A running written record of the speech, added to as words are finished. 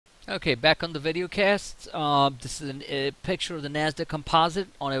Okay, back on the video cast. This is a picture of the Nasdaq Composite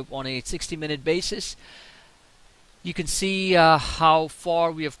on a 60-minute basis. You can see how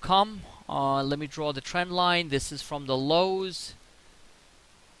far we have come. Let me draw the trend line. This is from the lows.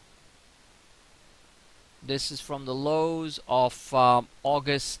 This is from the lows of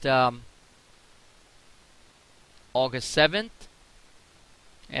August 7th.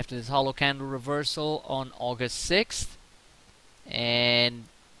 After this hollow candle reversal on August 6th, and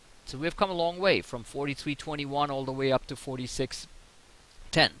so we've come a long way from 43.21 all the way up to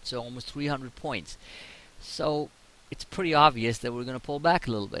 46.10, so almost 300 points. So it's pretty obvious that we're going to pull back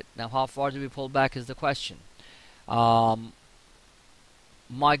a little bit. Now, how far do we pull back is the question. My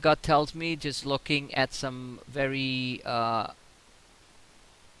gut tells me, just looking at some very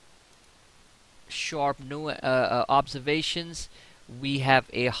sharp new observations, we have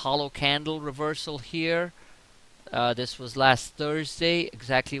a hollow candle reversal here. This was last Thursday,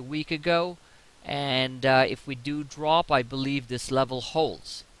 exactly a week ago, and if we do drop, I believe this level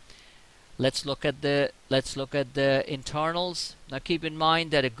holds. Let's look at the internals. Now keep in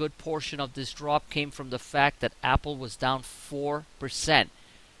mind that a good portion of this drop came from the fact that Apple was down 4%.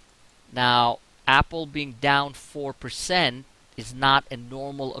 Now, Apple being down 4% is not a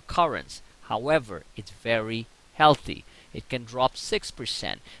normal occurrence. However, it's very healthy. It can drop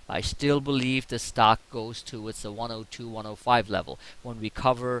 6%. I still believe the stock goes to its 102, 105 level. When we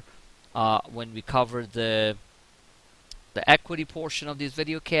cover the equity portion of this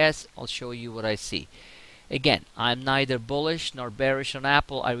video cast, I'll show you what I see. Again, I'm neither bullish nor bearish on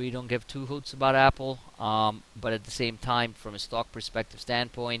Apple. I really don't give two hoots about Apple. But at the same time, from a stock perspective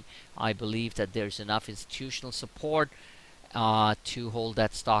standpoint, I believe that there's enough institutional support to hold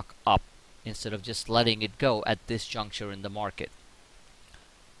that stock up, instead of just letting it go at this juncture in the market.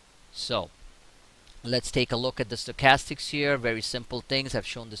 So let's take a look at the stochastics here. Very simple things. I've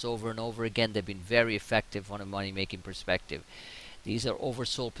shown this over and over again. They've been very effective on a money making perspective. These are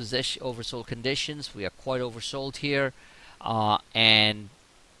oversold conditions. We are quite oversold here, and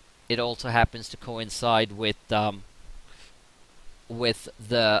it also happens to coincide with the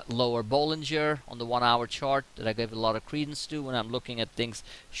lower Bollinger on the 1 hour chart that I give a lot of credence to when I'm looking at things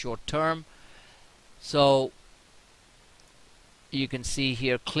short term. So you can see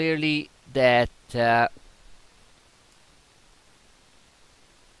here clearly that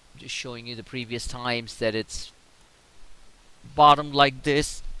just showing you the previous times that it's bottomed like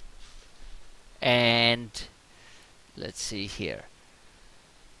this, and let's see here.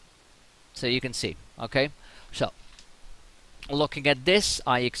 So you can see, okay? So looking at this,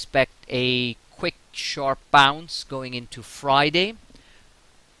 I expect a quick sharp bounce going into Friday.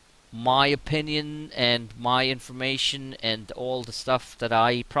 My opinion and my information and all the stuff that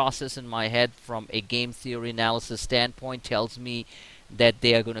I process in my head from a game theory analysis standpoint tells me that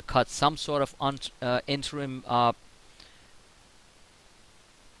they are going to cut some sort of interim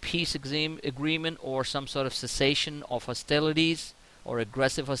peace agreement or some sort of cessation of hostilities or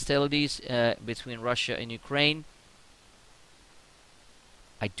aggressive hostilities between Russia and Ukraine.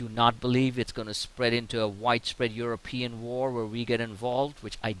 I do not believe it's going to spread into a widespread European war where we get involved,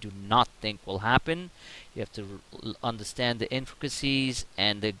 which I do not think will happen. You have to understand the intricacies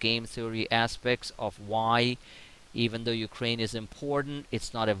and the game theory aspects of why, even though Ukraine is important,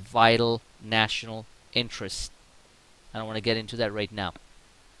 it's not a vital national interest. I don't want to get into that right now.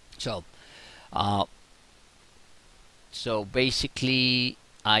 So basically,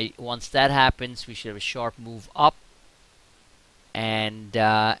 once that happens, we should have a sharp move up and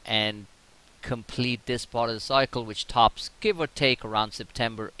complete this part of the cycle, which tops give or take around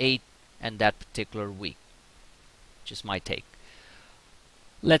September 8th and that particular week. Just my take.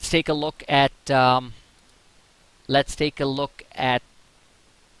 Let's take a look at the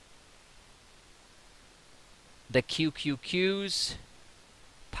QQQs,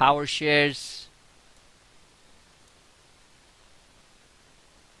 power shares.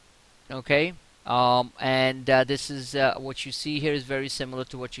 Okay. This is what you see here is very similar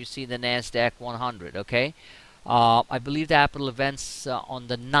to what you see in the Nasdaq 100. Okay, I believe the Apple events on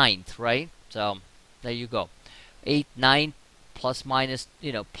the 9th, right? So there you go, 8, 9, plus minus,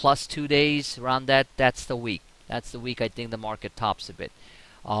 plus 2 days around that. That's the week. That's the week I think the market tops a bit.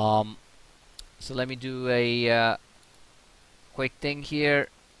 So let me do a quick thing here.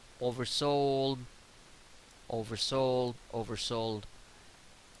 Oversold, oversold, oversold,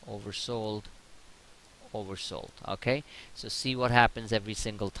 oversold, oversold. Okay, so see what happens every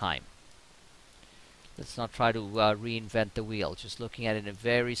single time. Let's not try to reinvent the wheel, just looking at it in a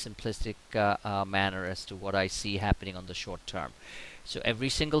very simplistic manner as to what I see happening on the short term. So every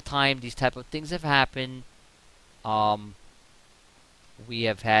single time these type of things have happened, we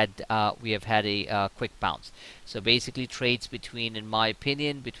have had a quick bounce. So basically, trades between, in my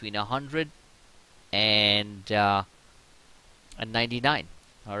opinion, between 100 and 99.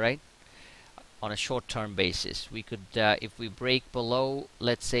 All right, on a short-term basis, we could, if we break below,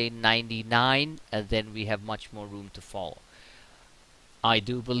 let's say 99, then we have much more room to follow. I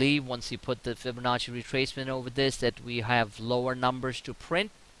do believe once you put the Fibonacci retracement over this, that we have lower numbers to print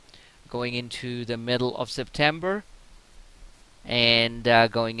going into the middle of September, and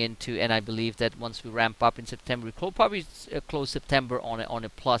going into, and I believe that once we ramp up in September, we probably close September on a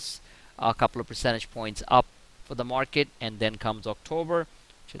plus a couple of percentage points up for the market, and then comes October,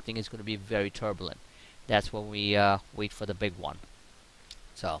 which I think is going to be very turbulent. That's when we wait for the big one.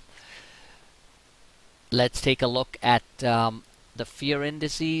 So let's take a look at the fear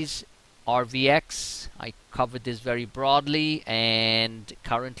indices. RVX, I covered this very broadly, and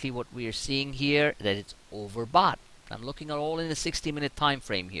currently what we are seeing here, that it's overbought. I'm looking at all in a 60-minute time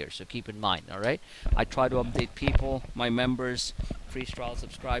frame here, so keep in mind. All right, I try to update people, my members, free trial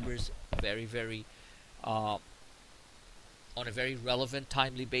subscribers, very on a very relevant,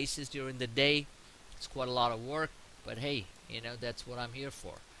 timely basis during the day. It's quite a lot of work, but hey, you know, that's what I'm here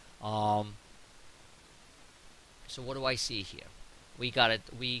for. So what do I see here? We got it.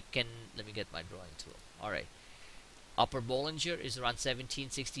 We can, let me get my drawing tool. All right, upper Bollinger is around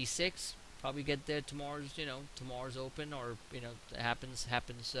 1766. Probably get there tomorrow's, you know, tomorrow's open, or you know, happens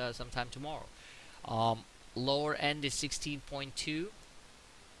sometime tomorrow. Lower end is 16.2,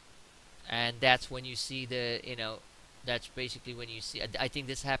 and that's when you see the, you know, that's basically when you see. I think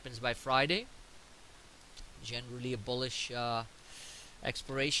this happens by Friday. Generally a bullish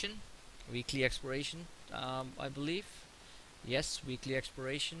expiration, weekly expiration, I believe. Yes, weekly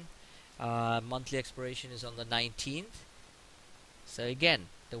expiration. Monthly expiration is on the 19th. So again,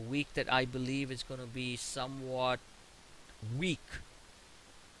 the week that I believe is going to be somewhat weak,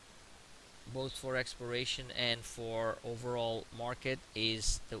 both for expiration and for overall market,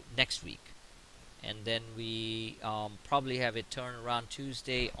 is the next week. And then we probably have it turn around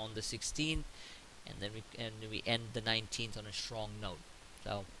Tuesday on the 16th, and then we end the 19th on a strong note.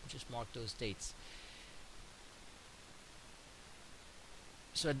 So just mark those dates.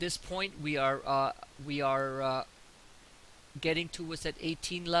 So at this point, we are getting towards that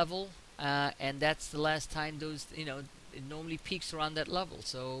 18 level, and that's the last time those, you know, it normally peaks around that level.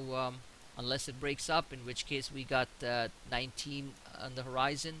 So unless it breaks up, in which case we got 19 on the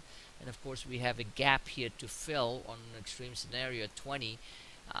horizon, and of course we have a gap here to fill on an extreme scenario at 20,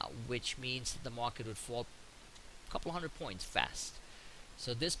 which means that the market would fall a couple hundred points fast.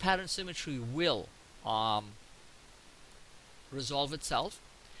 So this pattern symmetry will resolve itself.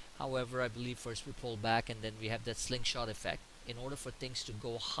 However, I believe first we pull back, and then we have that slingshot effect. In order for things to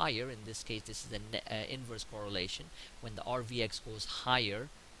go higher, in this case this is an inverse correlation. When the RVX goes higher,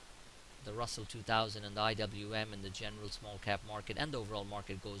 the Russell 2000 and the IWM and the general small cap market and the overall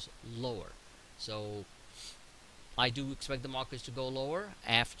market goes lower. So I do expect the markets to go lower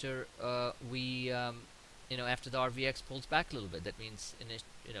after after the RVX pulls back a little bit. That means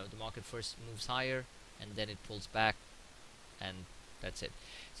the market first moves higher, and then it pulls back, and that's it.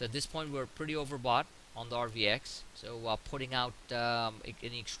 So at this point we're pretty overbought on the RVX, so putting out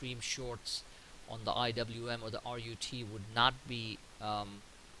any extreme shorts on the IWM or the RUT would not be a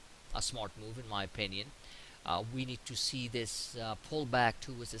smart move, in my opinion. We need to see this pull back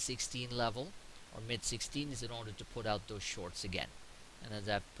towards the 16 level or mid 16s in order to put out those shorts again, and as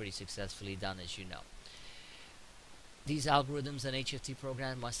I've pretty successfully done, as you know. These algorithms and HFT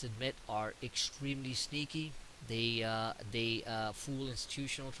program, must admit, are extremely sneaky. They fool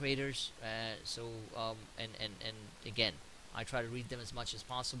institutional traders. And again, I try to read them as much as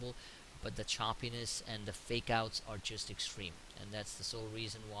possible, but the choppiness and the fake outs are just extreme, and that's the sole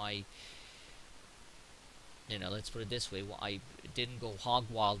reason why, let's put it this way, I didn't go hog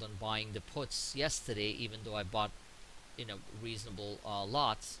wild on buying the puts yesterday, even though I bought reasonable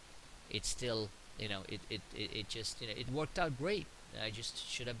lots. It's still, it just, it worked out great. I just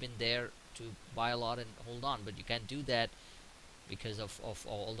should have been there to buy a lot and hold on, but you can't do that because of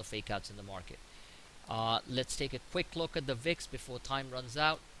all the fake outs in the market. Let's take a quick look at the VIX before time runs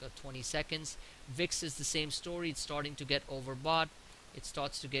out. Got 20 seconds. VIX is the same story. It's starting to get overbought. It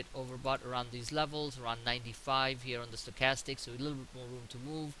starts to get overbought around these levels, around 95 here on the stochastic, so a little bit more room to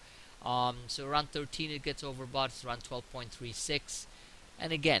move. So around 13 it gets overbought. It's around 12.36,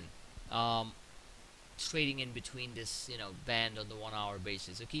 and again, trading in between this band on the 1 hour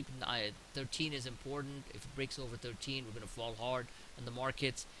basis. So keep an eye. 13 is important. If it breaks over 13, we're going to fall hard on the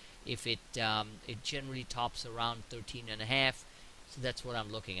markets. If it generally tops around 13.5, so that's what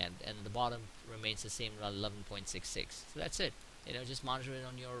I'm looking at, and the bottom remains the same, around 11.66. So that's it. just monitor it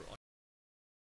on your